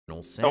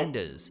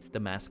Sanders,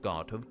 the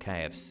mascot of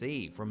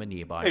KFC, from a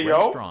nearby Yo.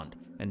 restaurant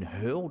and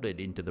hurled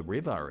it into the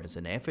river as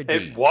an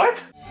effigy.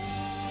 What?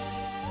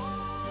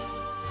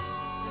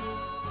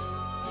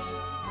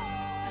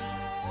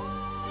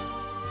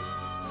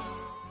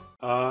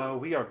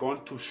 We are going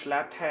to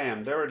slap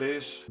ham. There it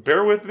is.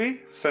 Bear with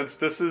me, since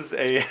this is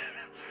a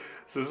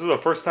this is the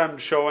first time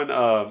showing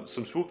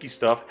some spooky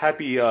stuff.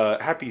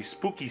 Happy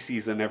spooky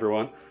season,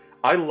 everyone.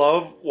 I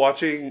love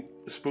watching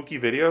spooky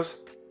videos,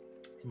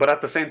 but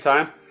at the same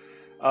time,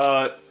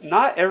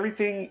 not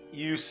everything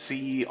you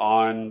see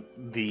on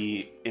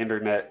the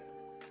internet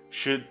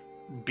should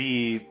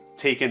be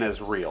taken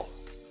as real,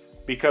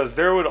 because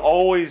there would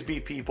always be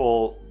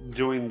people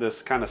doing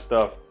this kind of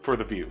stuff for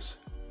the views.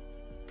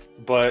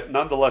 But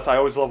nonetheless, I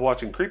always love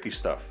watching creepy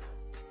stuff.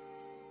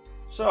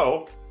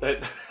 So,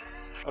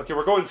 okay,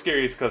 we're going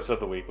scariest clips of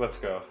the week. Let's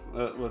go.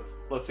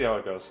 Let's see how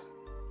it goes.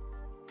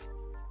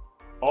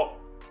 Oh.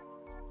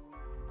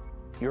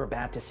 You're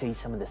about to see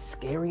some of the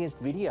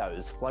scariest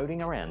videos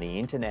floating around the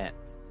internet.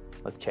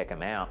 Let's check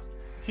them out.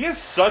 He is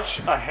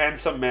such a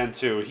handsome man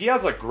too. He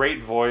has a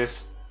great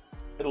voice.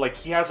 Like,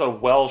 he has a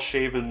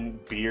well-shaven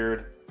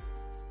beard.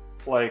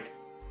 Like,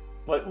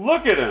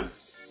 look at him.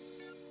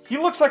 He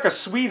looks like a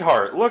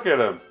sweetheart. Look at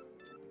him.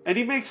 And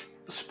he makes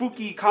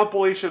spooky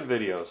compilation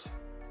videos.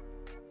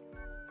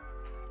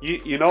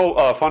 You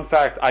know, fun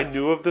fact, I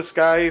knew of this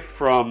guy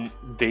from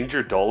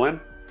Danger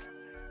Dolan.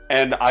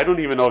 And I don't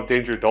even know if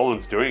Danger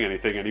Dolan's doing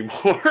anything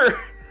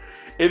anymore.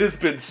 It has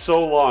been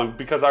so long,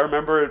 because I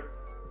remember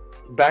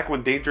back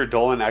when Danger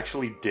Dolan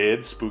actually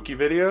did spooky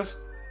videos.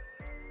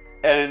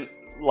 And,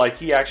 like,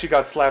 he actually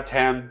got Slapped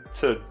Ham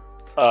to,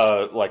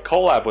 like,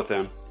 collab with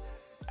him.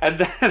 And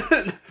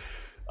then...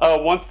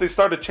 once they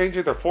started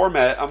changing their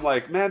format, I'm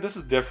like, man, this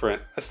is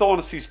different. I still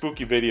want to see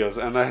spooky videos.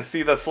 And I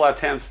see that Slapped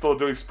Ham's still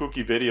doing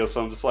spooky videos,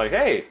 so I'm just like,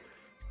 hey,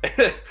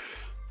 this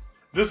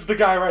is the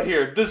guy right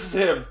here. This is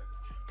him.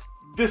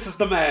 This is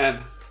the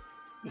man.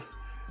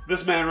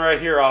 This man right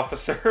here,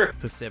 officer.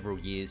 For several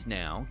years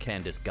now,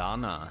 Candace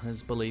Garner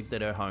has believed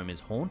that her home is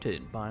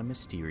haunted by a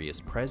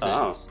mysterious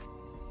presence. Oh.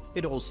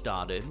 It all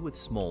started with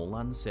small,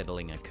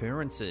 unsettling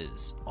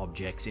occurrences.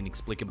 Objects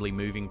inexplicably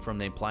moving from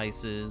their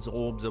places,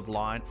 orbs of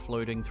light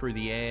floating through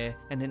the air,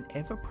 and an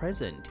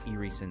ever-present,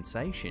 eerie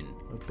sensation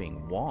of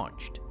being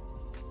watched.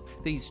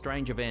 These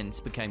strange events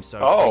became so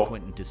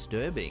frequent and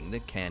disturbing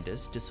that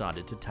Candace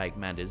decided to take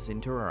matters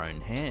into her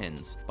own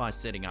hands by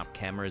setting up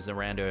cameras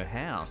around her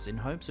house in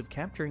hopes of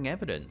capturing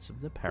evidence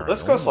of the paranormal.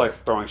 This ghost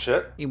likes throwing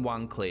shit. In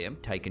one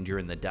clip taken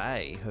during the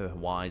day, her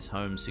Wise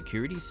home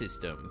security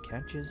system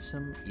catches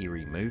some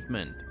eerie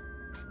movement.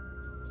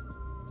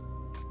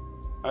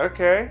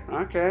 Okay.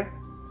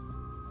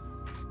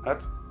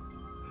 That's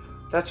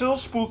a little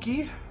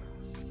spooky.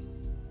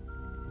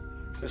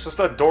 It's just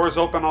that doors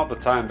open all the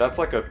time. That's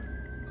like a...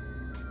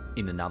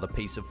 In another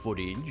piece of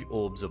footage,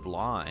 orbs of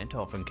light,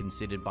 often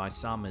considered by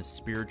some as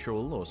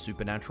spiritual or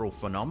supernatural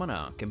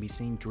phenomena, can be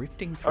seen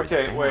drifting through the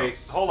house. Okay,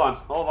 wait, hold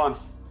on.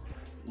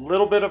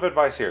 Little bit of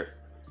advice here.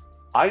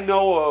 I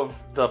know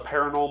of the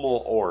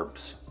paranormal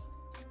orbs.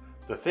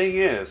 The thing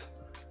is,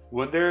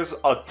 when there's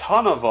a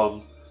ton of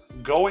them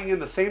going in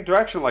the same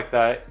direction like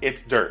that,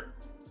 it's dirt.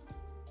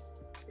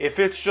 If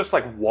it's just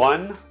like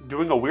one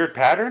doing a weird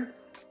pattern,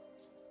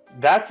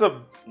 that's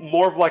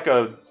more of like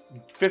a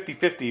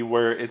 50-50,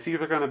 where it's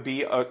either going to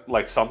be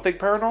like something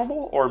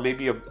paranormal or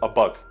maybe a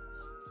bug.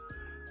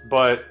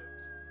 But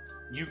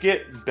you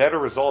get better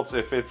results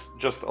if it's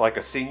just like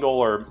a single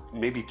or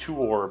maybe two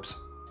orbs,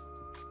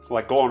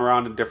 like going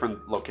around in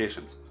different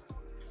locations.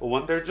 But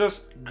when they're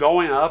just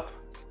going up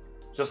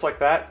just like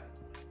that,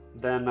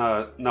 then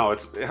no,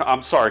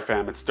 I'm sorry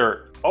fam, it's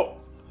dirt. Oh,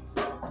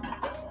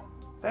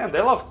 damn,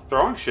 they love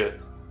throwing shit.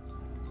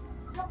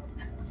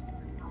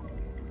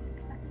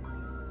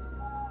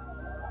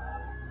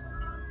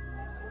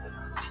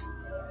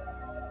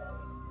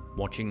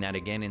 Watching that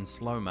again in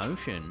slow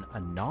motion, a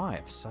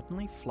knife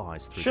suddenly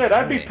flies through Shit, the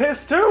I'd be air.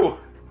 pissed too!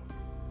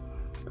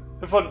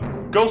 If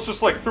a ghost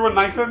just like threw a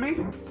knife at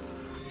me?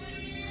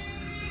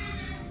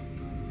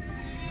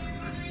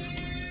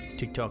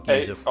 TikTok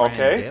user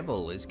Fran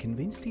Devil is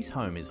convinced his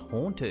home is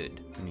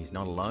haunted, and he's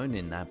not alone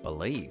in that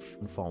belief.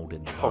 Unfold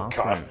in the bathroom.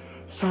 Oh god.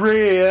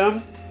 3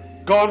 AM?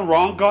 Gone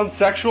wrong? Gone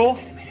sexual?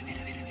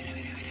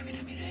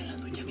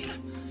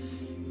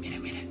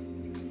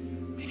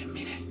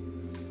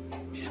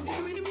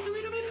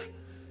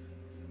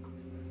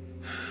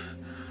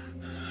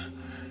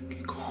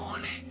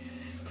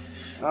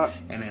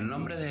 En el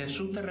nombre de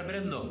Jesús te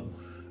reprendo.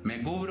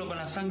 Me cubro con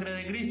la sangre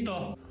de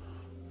Cristo.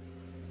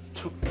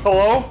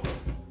 Hello?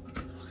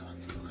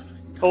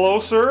 Hello,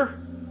 sir?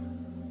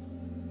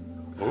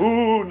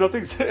 Ooh,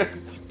 nothing's there.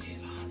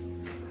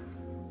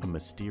 A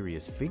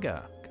mysterious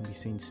figure can be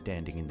seen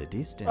standing in the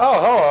distance.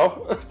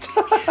 Oh,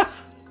 hello.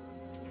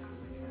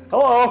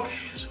 Hello.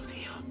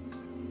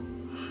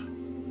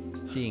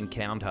 The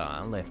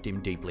encounter left him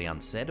deeply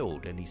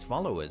unsettled, and his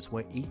followers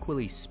were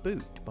equally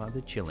spooked by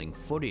the chilling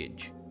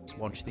footage. tourists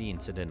watch the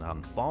incident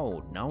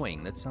unfold,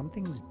 knowing that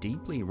something's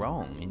deeply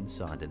wrong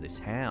inside of this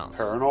house.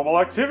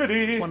 Paranormal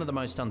activity! One of the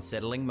most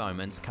unsettling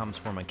moments comes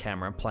from a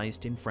camera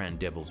placed in Fran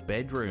Devil's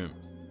bedroom.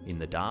 In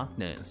the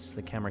darkness,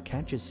 the camera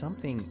catches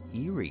something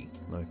eerie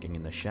lurking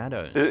in the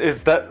shadows.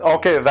 Is that...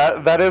 Okay,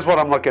 that is what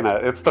I'm looking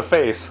at. It's the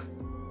face.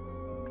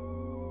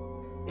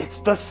 It's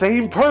the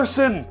same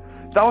person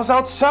that was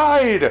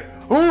outside!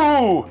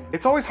 Ooh!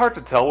 It's always hard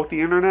to tell with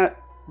the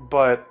internet,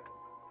 but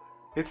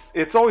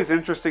it's always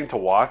interesting to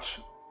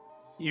watch.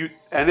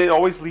 And it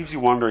always leaves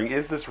you wondering,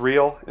 is this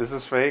real? Is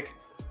this fake?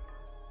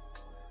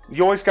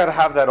 You always gotta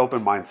have that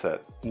open mindset.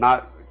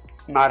 Not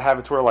have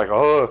it to where like,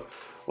 oh,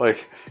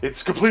 like,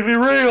 it's completely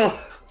real.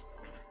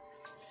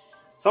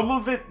 Some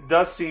of it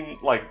does seem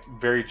like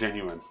very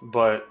genuine,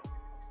 but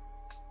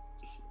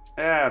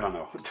I don't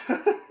know.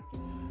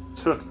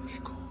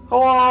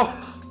 Hello!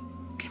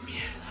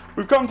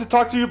 We've come to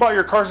talk to you about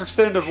your car's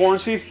extended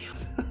warranty.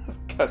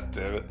 God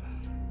damn it.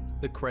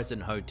 The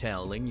Crescent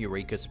Hotel in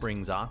Eureka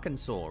Springs,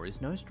 Arkansas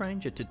is no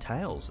stranger to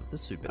tales of the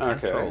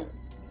supernatural.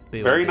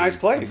 Okay. Very nice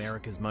place.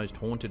 America's most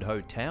haunted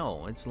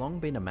hotel, it's long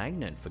been a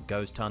magnet for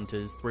ghost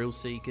hunters, thrill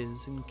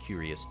seekers, and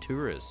curious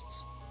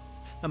tourists.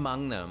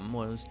 Among them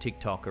was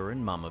TikToker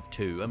and mum of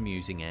two,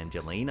 amusing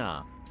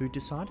Angelina, who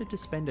decided to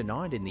spend a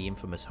night in the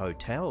infamous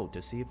hotel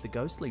to see if the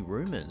ghostly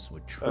rumors were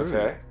true.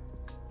 Okay.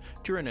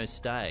 During her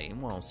stay,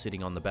 while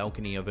sitting on the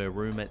balcony of her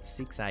room at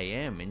 6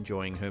 AM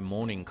enjoying her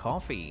morning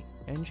coffee,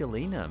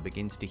 Angelina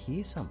begins to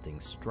hear something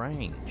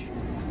strange.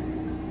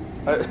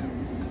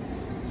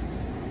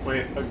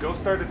 Wait, a ghost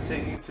started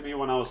singing to me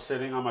when I was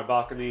sitting on my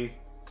balcony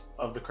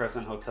of the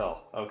Crescent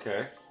Hotel.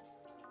 Okay.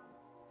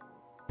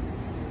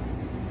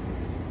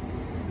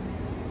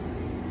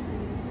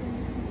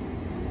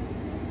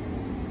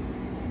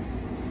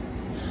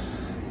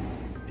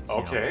 It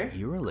sounds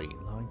eerily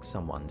like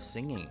someone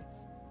singing.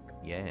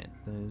 Yet,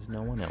 there's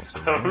no one else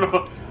I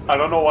around. I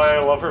don't know why I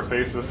love her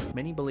faces.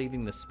 Many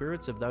believing the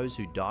spirits of those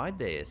who died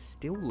there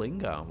still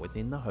linger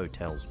within the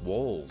hotel's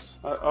walls.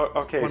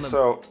 Okay,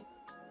 so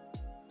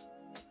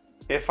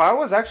if I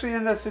was actually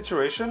in that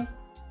situation,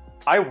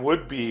 I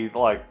would be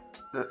like,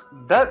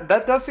 that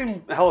does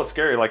seem hella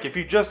scary. Like if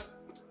you're just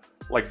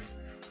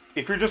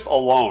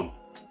alone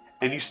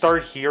and you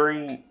start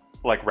hearing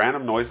like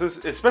random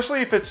noises,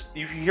 especially if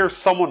you hear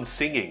someone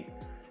singing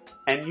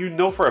and you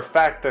know for a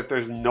fact that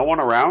there's no one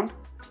around,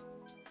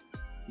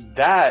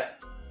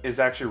 that is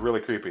actually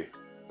really creepy.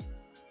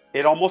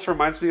 It almost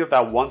reminds me of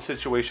that one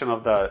situation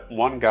of that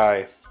one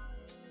guy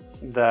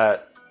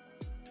that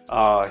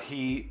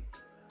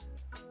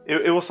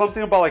it was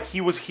something about like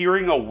he was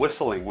hearing a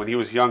whistling when he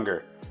was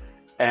younger,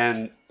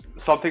 and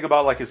something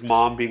about like his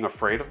mom being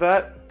afraid of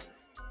that.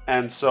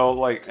 And so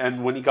like,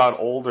 and when he got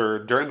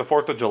older during the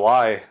 4th of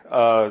July,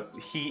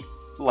 he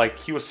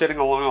was sitting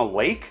along a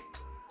lake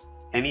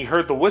and he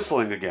heard the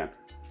whistling again,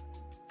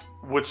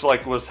 which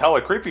like was hella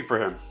creepy for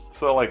him.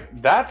 So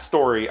like that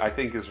story I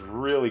think is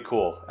really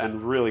cool and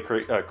really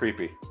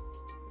creepy.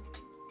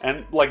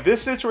 And like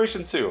this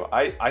situation too,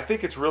 I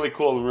think it's really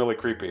cool and really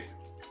creepy.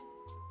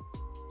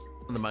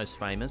 One of the most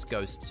famous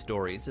ghost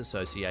stories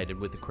associated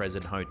with the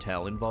Crescent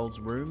Hotel involves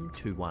room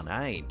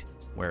 218,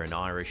 where an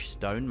Irish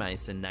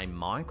stonemason named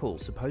Michael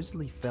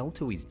supposedly fell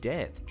to his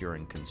death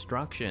during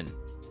construction.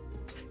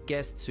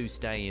 Guests who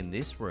stay in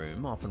this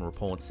room often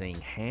report seeing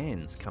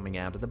hands coming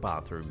out of the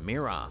bathroom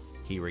mirror,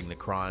 hearing the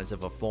cries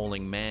of a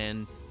falling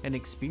man, and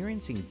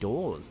experiencing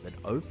doors that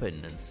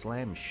open and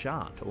slam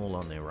shut all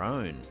on their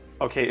own.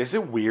 Okay, is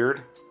it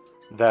weird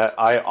that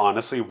I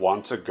honestly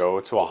want to go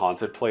to a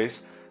haunted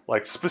place?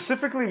 Like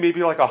specifically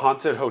maybe like a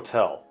haunted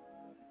hotel.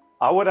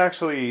 I would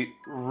actually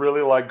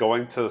really like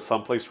going to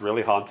someplace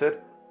really haunted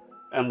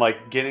and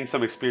like getting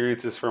some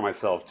experiences for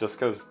myself, just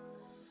because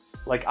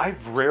like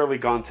I've rarely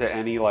gone to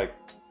any like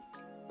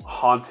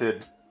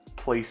haunted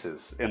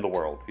places in the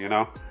world, you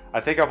know?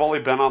 I think I've only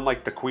been on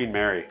like the Queen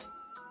Mary,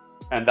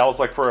 and that was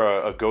like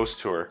for a ghost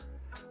tour.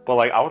 But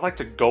like I would like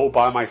to go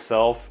by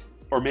myself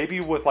or maybe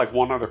with like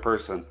one other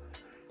person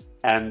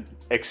and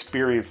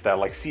experience that,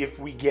 like see if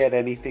we get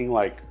anything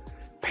like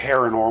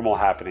paranormal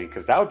happening,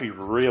 because that would be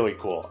really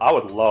cool. I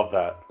would love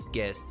that.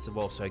 Guests have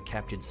also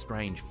captured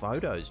strange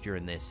photos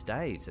during their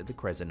stays at the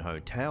Crescent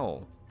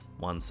Hotel.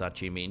 One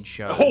such image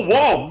shows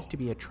what appears to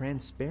be a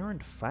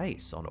transparent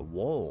face on a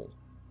wall.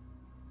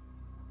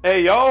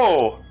 Hey,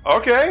 yo!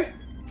 Okay.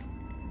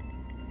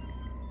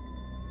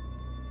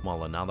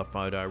 While another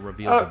photo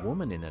reveals a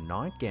woman in a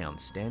nightgown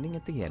standing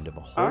at the end of a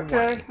hallway.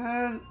 Okay,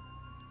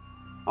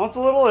 that's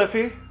a little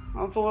iffy.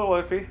 That's a little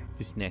iffy.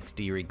 This next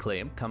eerie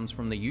clip comes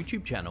from the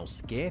YouTube channel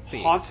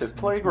Scarefix. Haunted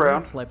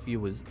Playground. It's left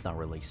viewers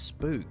thoroughly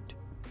spooked.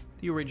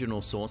 The original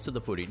source of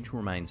the footage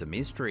remains a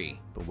mystery,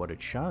 but what it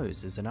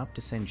shows is enough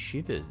to send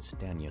shivers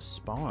down your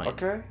spine.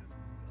 Okay.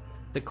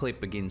 The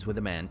clip begins with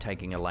a man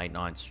taking a late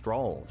night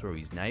stroll through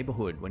his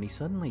neighborhood when he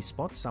suddenly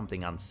spots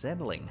something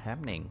unsettling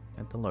happening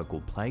at the local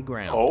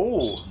playground.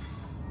 Oh.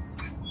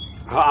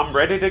 I'm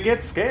ready to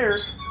get scared.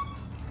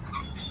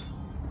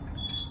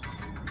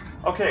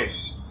 Okay.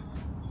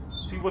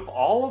 See, with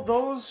all of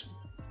those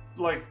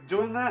like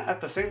doing that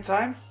at the same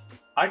time,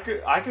 I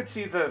could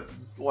see that,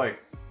 like,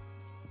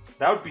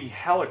 that would be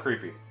hella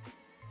creepy.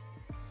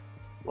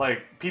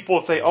 Like, people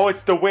would say, oh,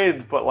 it's the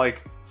wind, but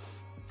like,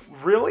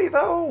 really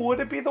though? Would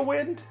it be the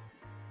wind?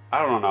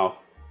 I don't know.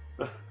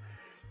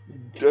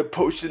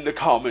 Post in the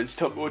comments,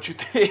 tell me what you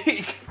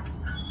think.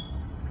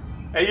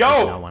 Hey, yo!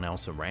 There's no one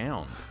else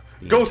around.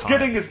 Ghost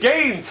getting his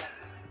gains!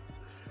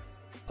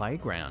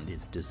 Playground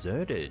is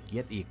deserted,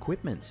 yet the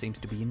equipment seems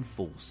to be in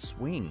full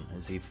swing,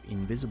 as if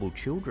invisible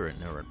children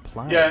are at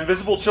play. Yeah,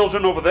 invisible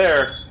children over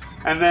there,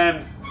 and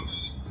then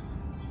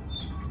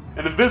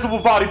an invisible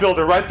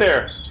bodybuilder right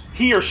there.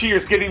 He or she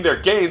is getting their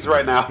gains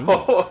right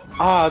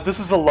now. This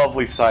is a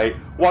lovely sight.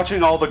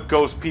 Watching all the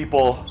ghost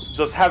people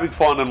just having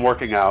fun and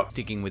working out.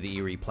 Sticking with the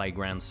eerie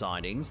playground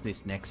sightings,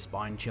 this next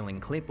spine-chilling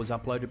clip was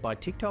uploaded by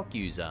TikTok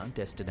user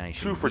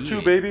Destination 2 for Weird,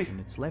 2, baby. and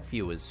it's left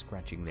viewers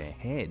scratching their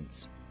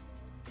heads.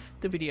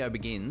 The video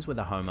begins with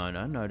a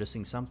homeowner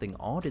noticing something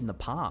odd in the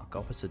park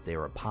opposite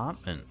their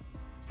apartment.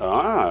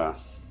 Ah.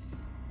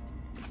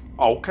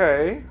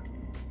 Okay.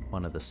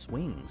 One of the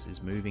swings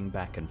is moving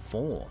back and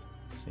forth,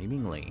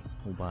 seemingly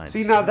all by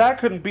See, itself. now that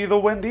couldn't be the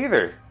wind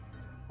either.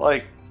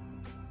 Like,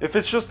 if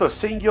it's just a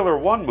singular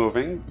one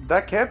moving,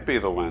 that can't be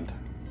the wind.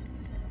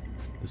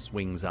 The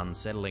swing's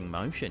unsettling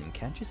motion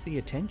catches the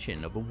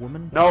attention of a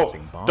woman No!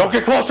 passing by. Don't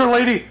get closer,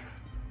 lady!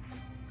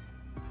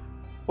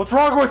 What's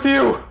wrong with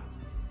you?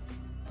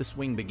 The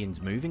swing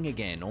begins moving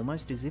again,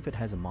 almost as if it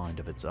has a mind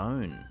of its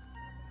own.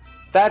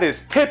 That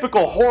is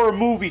typical horror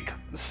movie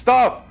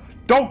stuff!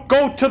 Don't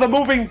go to the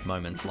moving...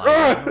 Moments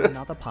later,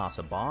 another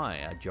passerby,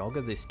 a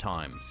jogger this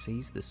time,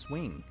 sees the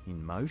swing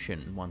in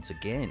motion once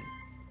again.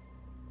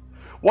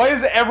 Why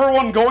is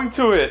everyone going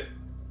to it?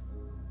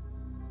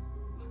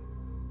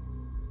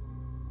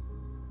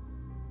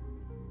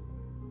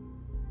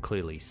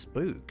 Clearly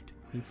spooked,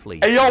 he flees.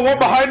 Hey, yo, to the what area.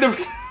 behind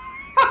him?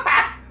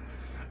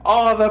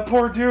 Oh, that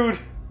poor dude.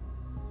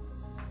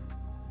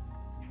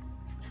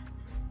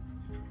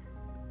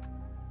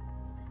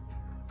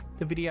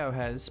 The video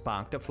has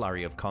sparked a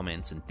flurry of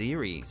comments and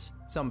theories.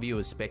 Some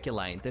viewers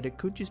speculate that it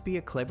could just be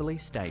a cleverly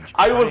staged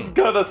I was prank.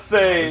 gonna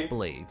say... Others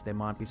believe there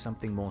might be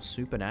something more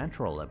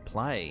supernatural at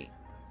play.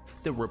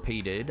 The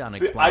repeated, See,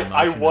 unexplained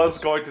I motion was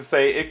of the going to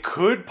say it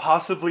could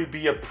possibly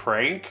be a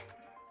prank,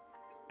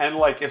 and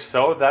like if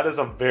so, that is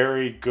a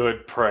very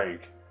good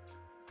prank.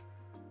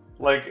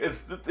 Like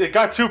it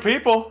got two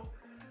people,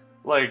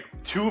 like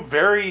two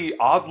very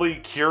oddly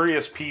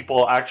curious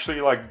people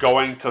actually like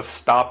going to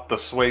stop the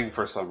swing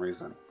for some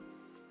reason.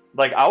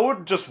 Like I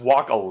would just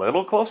walk a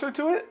little closer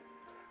to it,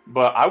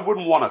 but I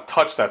wouldn't want to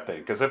touch that thing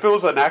because if it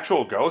was an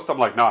actual ghost, I'm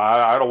like, no,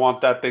 I don't want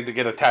that thing to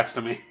get attached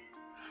to me.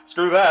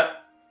 Screw that.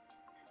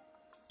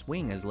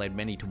 swing has led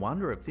many to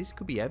wonder if this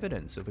could be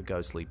evidence of a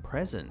ghostly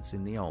presence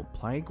in the old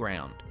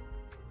playground.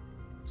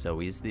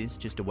 So is this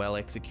just a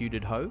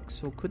well-executed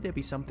hoax, or could there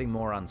be something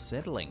more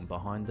unsettling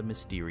behind the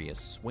mysterious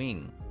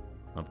swing?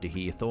 Love to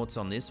hear your thoughts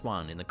on this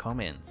one in the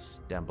comments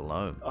down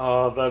below.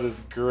 Oh, that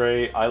is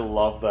great. I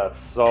love that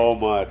so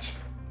much.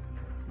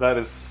 That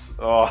is...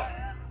 Oh.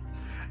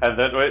 And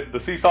then, wait, the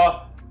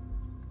seesaw.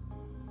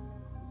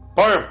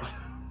 Barb!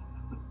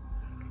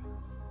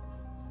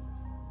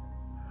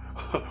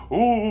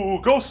 Ooh,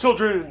 ghost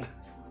children!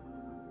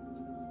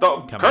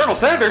 Colonel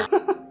Sanders!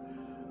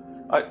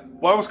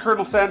 Why was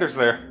Colonel Sanders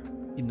there?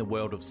 In the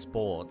world of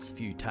sports,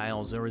 few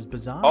tales are as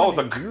bizarre Oh, and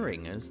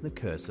enduring as the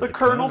curse of the the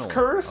Colonel's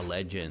Colonel, curse? a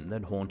legend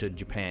that haunted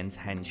Japan's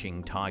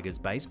Hanshin Tigers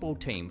baseball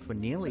team for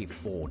nearly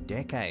 4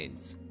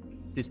 decades.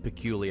 This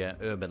peculiar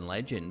urban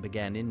legend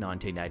began in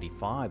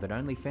 1985 and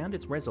only found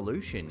its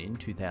resolution in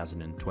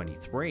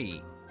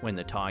 2023, when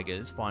the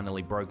Tigers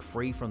finally broke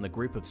free from the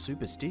grip of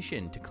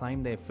superstition to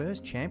claim their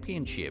first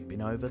championship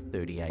in over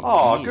 38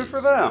 Oh, years. good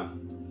for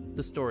them.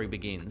 The story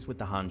begins with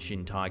the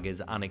Hanshin Tigers'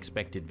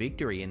 unexpected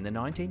victory in the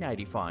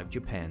 1985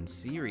 Japan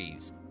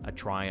Series, a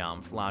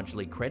triumph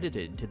largely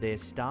credited to their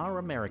star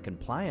American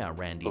player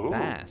Randy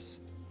Bass.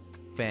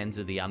 Fans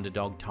of the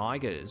underdog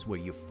Tigers were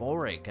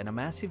euphoric and a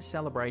massive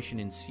celebration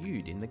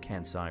ensued in the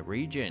Kansai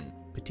region,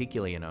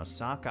 particularly in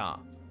Osaka.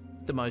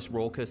 The most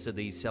raucous of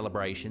these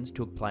celebrations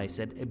took place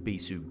at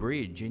Ebisu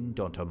Bridge in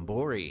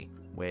Dotonbori,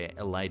 where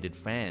elated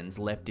fans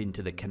leapt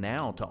into the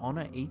canal to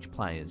honour each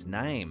player's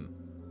name.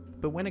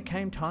 But when it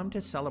came time to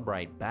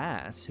celebrate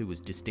Bass, who was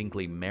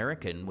distinctly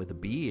American with a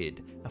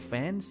beard, a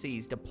fan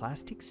seized a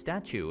plastic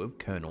statue of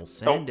Colonel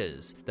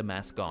Sanders, the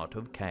mascot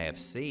of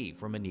KFC,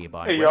 from a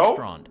nearby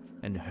restaurant,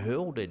 and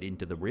hurled it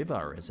into the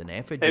river as an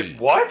effigy.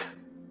 What?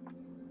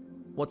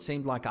 What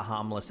seemed like a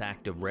harmless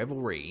act of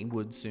revelry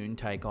would soon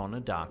take on a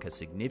darker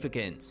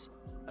significance.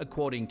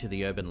 According to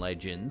the urban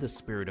legend, the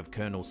spirit of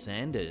Colonel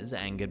Sanders,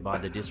 angered by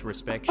the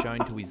disrespect shown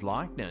to his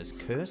likeness,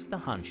 cursed the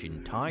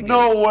Hanshin Tigers.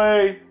 No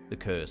way! The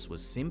curse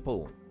was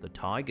simple. The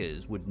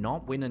Tigers would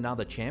not win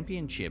another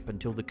championship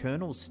until the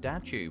Colonel's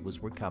statue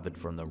was recovered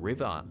from the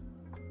river.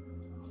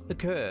 The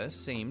curse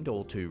seemed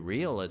all too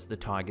real as the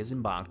Tigers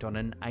embarked on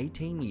an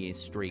 18-year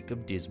streak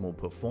of dismal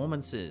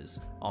performances,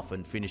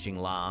 often finishing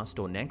last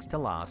or next to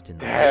last in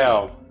the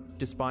league.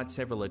 Despite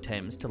several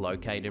attempts to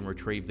locate and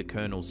retrieve the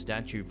Colonel's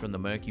statue from the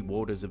murky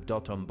waters of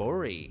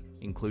Dotonbori,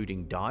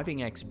 including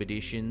diving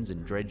expeditions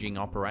and dredging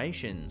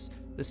operations,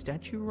 the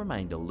statue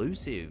remained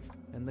elusive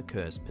and the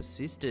curse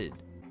persisted.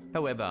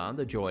 However,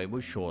 the joy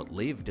was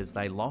short-lived as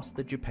they lost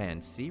the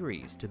Japan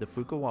series to the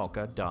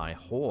Fukuoka Dai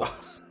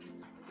Hawks.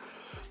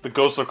 The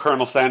ghost of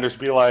Colonel Sanders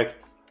be like,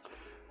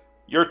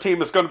 your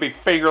team is going to be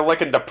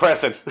finger-licking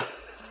depressing.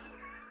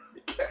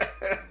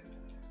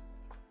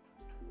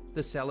 The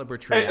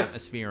celebratory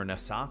atmosphere in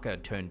Osaka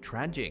turned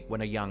tragic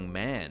when a young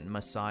man,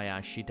 Masaya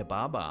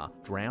Shitababa,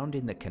 drowned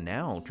in the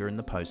canal during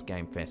the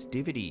post-game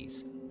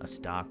festivities, a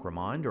stark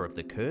reminder of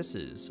the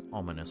curse's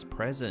ominous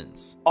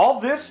presence. All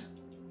this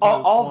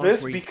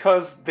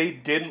because they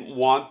didn't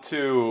want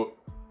to,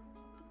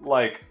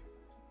 like,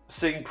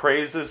 sing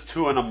praises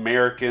to an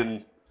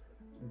American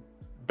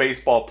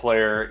baseball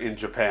player in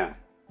Japan.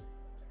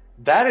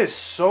 That is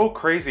so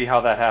crazy how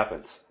that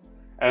happens.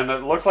 And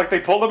it looks like they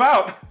pulled him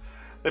out.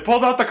 They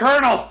pulled out the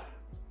Colonel!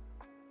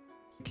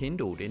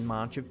 Kindled in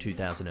March of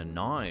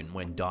 2009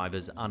 when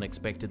divers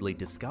unexpectedly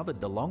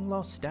discovered the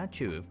long-lost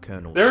statue of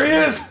Colonel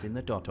Sanders in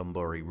the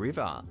Dotonbori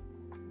River.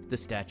 The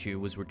statue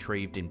was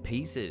retrieved in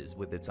pieces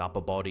with its upper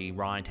body,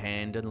 right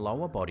hand and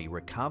lower body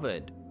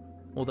recovered.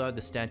 Although the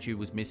statue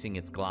was missing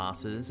its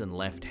glasses and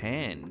left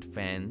hand,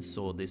 fans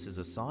saw this as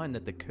a sign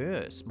that the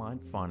curse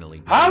might finally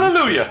be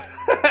Hallelujah!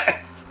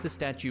 The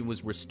statue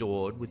was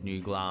restored with new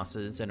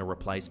glasses and a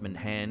replacement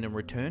hand and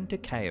returned to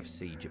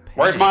KFC Japan.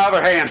 Where's my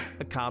other hand?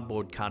 A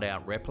cardboard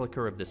cutout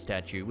replica of the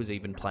statue was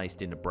even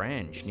placed in a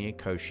branch near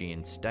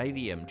Koshien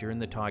Stadium during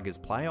the Tigers'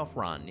 playoff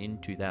run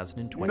in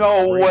 2023.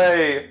 No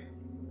way!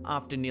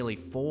 After nearly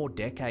 4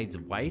 decades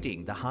of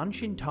waiting, the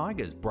Hanshin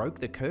Tigers broke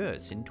the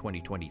curse in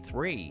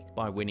 2023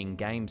 by winning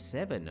Game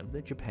 7 of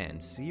the Japan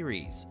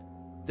series.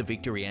 The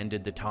victory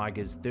ended the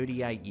Tigers'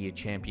 38-year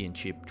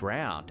championship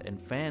drought, and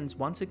fans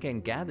once again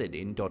gathered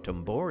in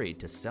Dotonbori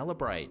to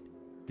celebrate,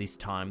 this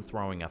time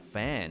throwing a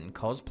fan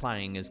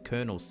cosplaying as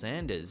Colonel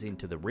Sanders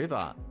into the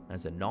river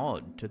as a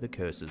nod to the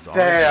curse's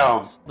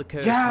origins. The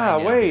curse may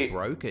now be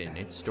broken.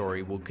 Its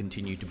story will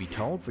continue to be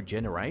told for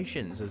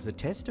generations as a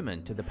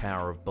testament to the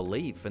power of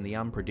belief and the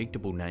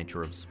unpredictable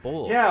nature of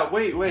sports. Yeah,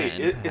 wait.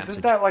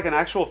 Isn't that like an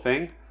actual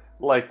thing?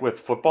 Like with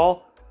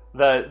football?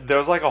 That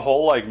there's like a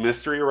whole like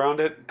mystery around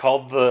it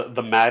called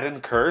the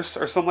Madden curse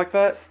or something like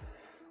that,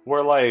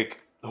 where like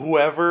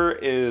whoever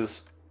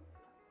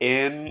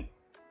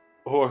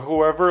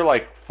whichever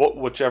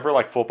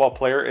like football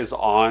player is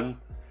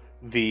on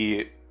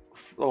the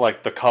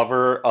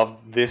cover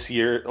of this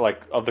year,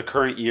 like of the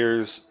current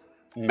year's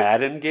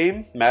Madden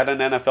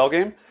NFL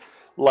game,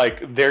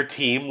 like their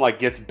team like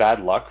gets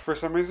bad luck for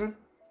some reason.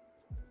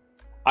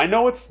 I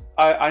know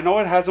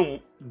it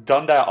hasn't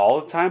done that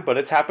all the time, but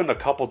it's happened a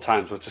couple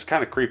times, which is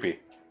kind of creepy.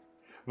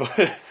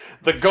 But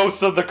the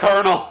ghost of the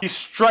Colonel, he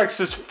strikes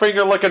his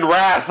finger-licking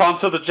wrath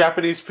onto the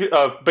Japanese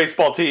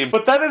baseball team.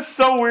 But that is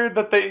so weird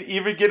that they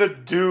even get a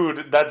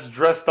dude that's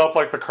dressed up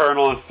like the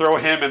Colonel and throw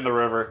him in the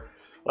river.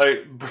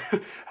 Like,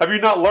 have you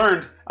not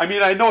learned? I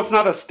mean, I know it's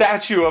not a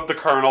statue of the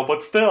Colonel,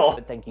 but still.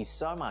 But thank you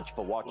so much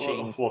for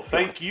watching. Well,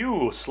 thank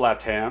you,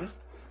 Slapped Ham.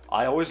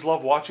 I always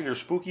love watching your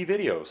spooky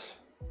videos.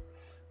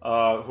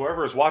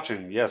 Whoever is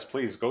watching, yes,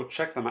 please go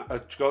check them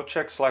out. Go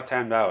check Slapped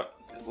Hand out.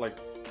 Like,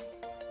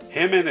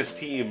 him and his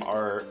team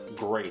are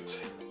great.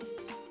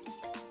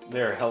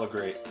 They're hella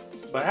great.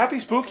 But happy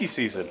spooky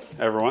season,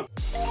 everyone.